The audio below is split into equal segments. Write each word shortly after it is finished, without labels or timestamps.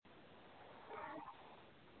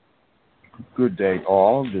Good day,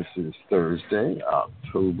 all. This is Thursday,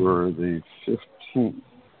 October the 15th.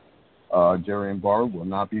 Jerry and Barb will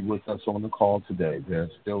not be with us on the call today. They're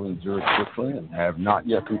still in Zurich, Switzerland, and have not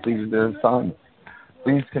yet completed their assignment.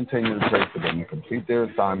 Please continue to pray for them to complete their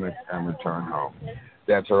assignment and return home.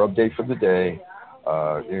 That's our update for the day.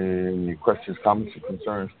 Any questions, comments, or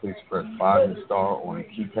concerns, please press 5 and star on the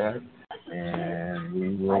keypad, and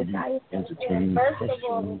we will be entertaining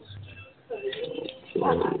questions.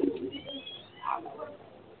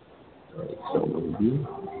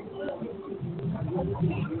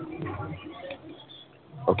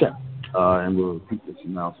 Okay, and we'll repeat this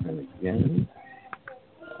announcement again.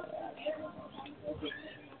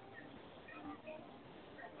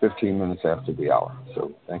 15 minutes after the hour.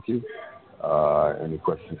 So thank you. Any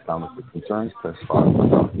questions, comments, or concerns, press 5.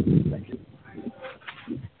 Thank you.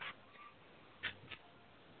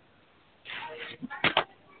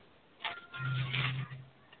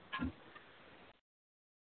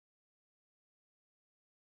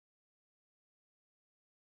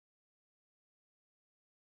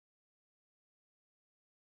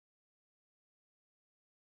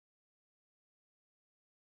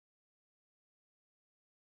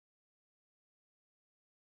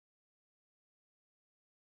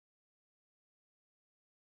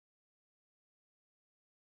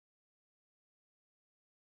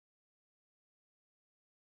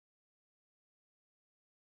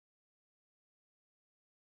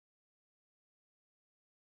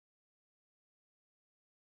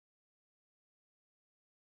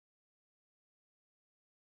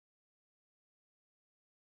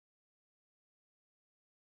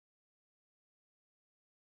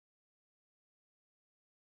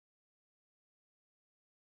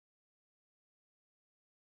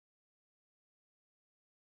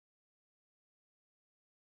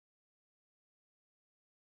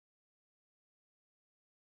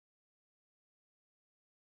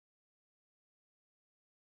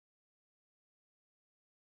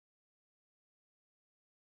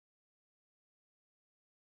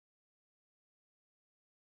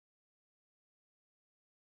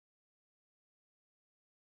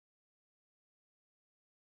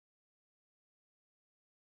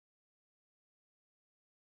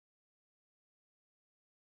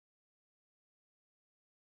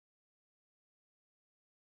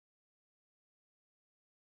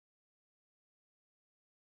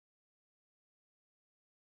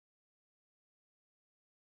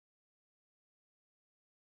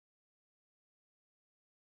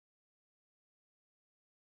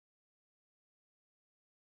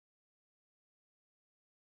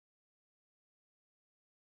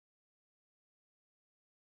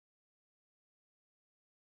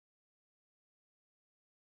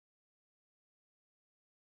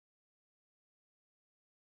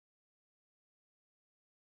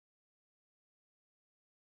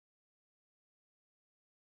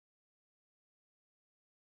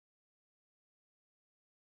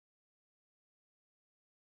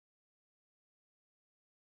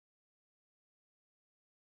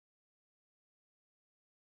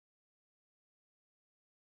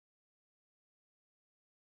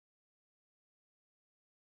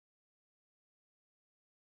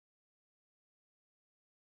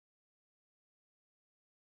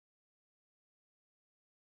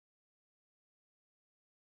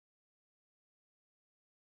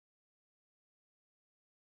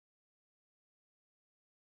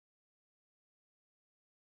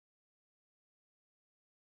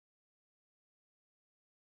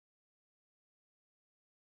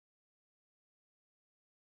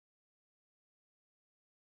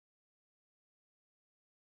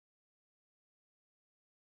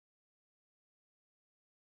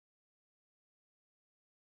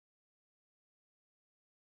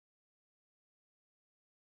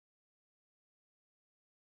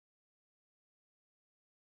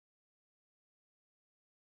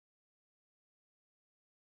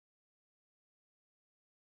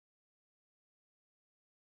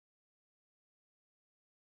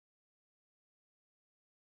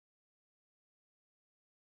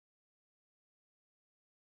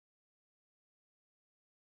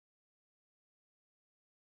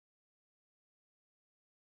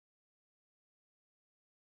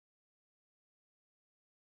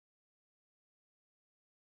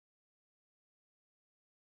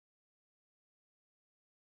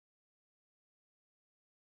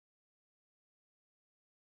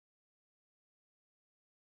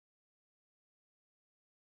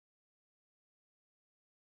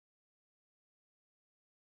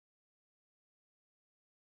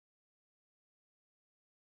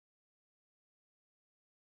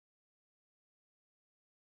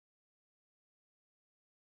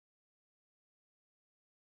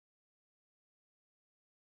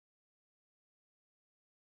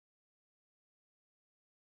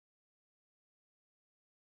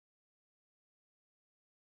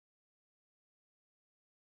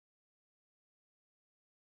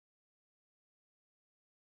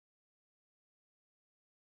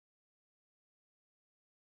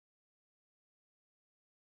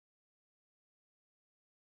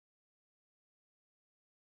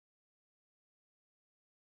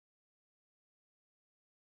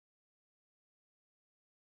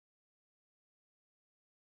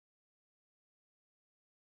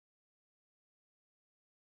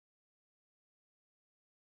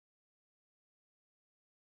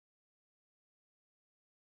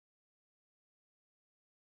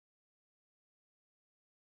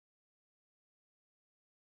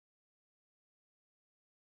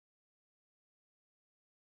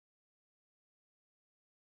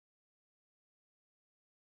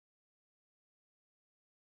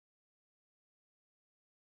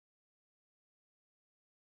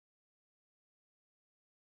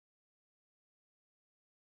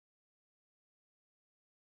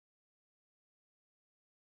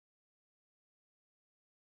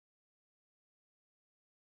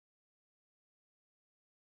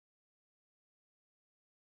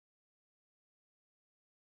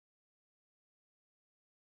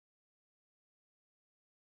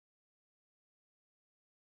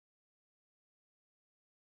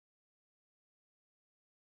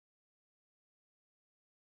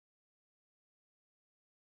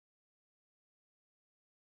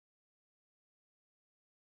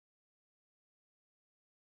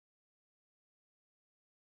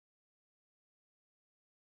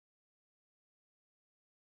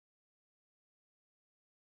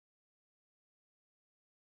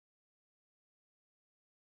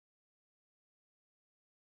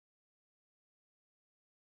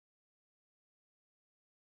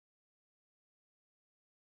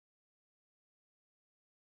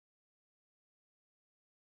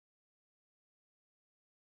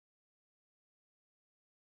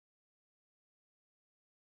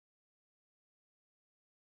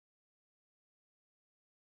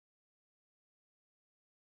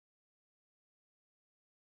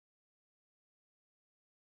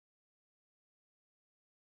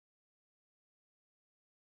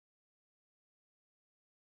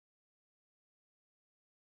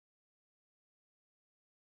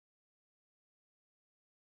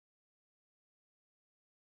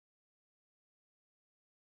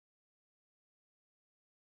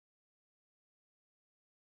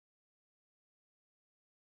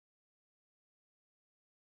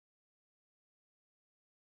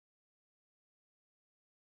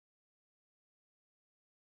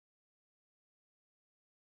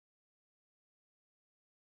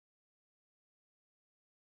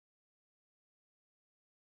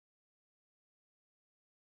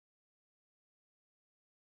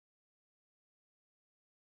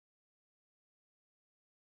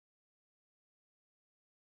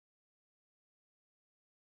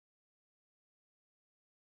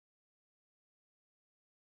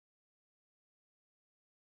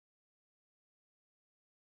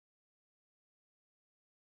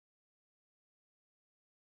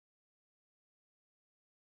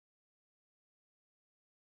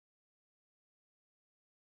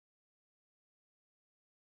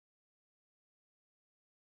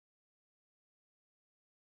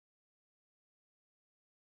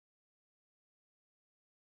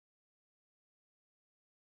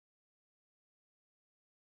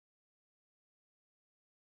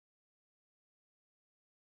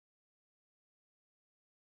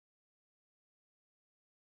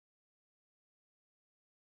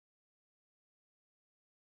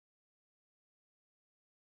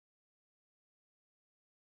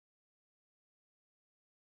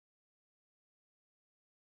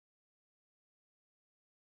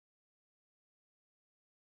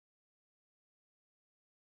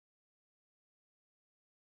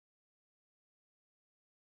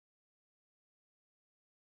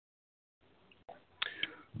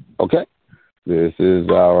 Okay. This is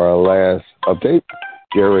our last update.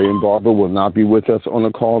 Jerry and Barbara will not be with us on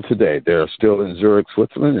the call today. They are still in Zurich,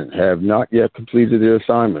 Switzerland, and have not yet completed their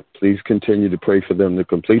assignment. Please continue to pray for them to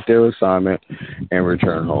complete their assignment and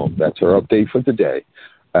return home. That's our update for today.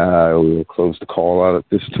 We will close the call out at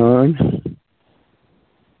this time.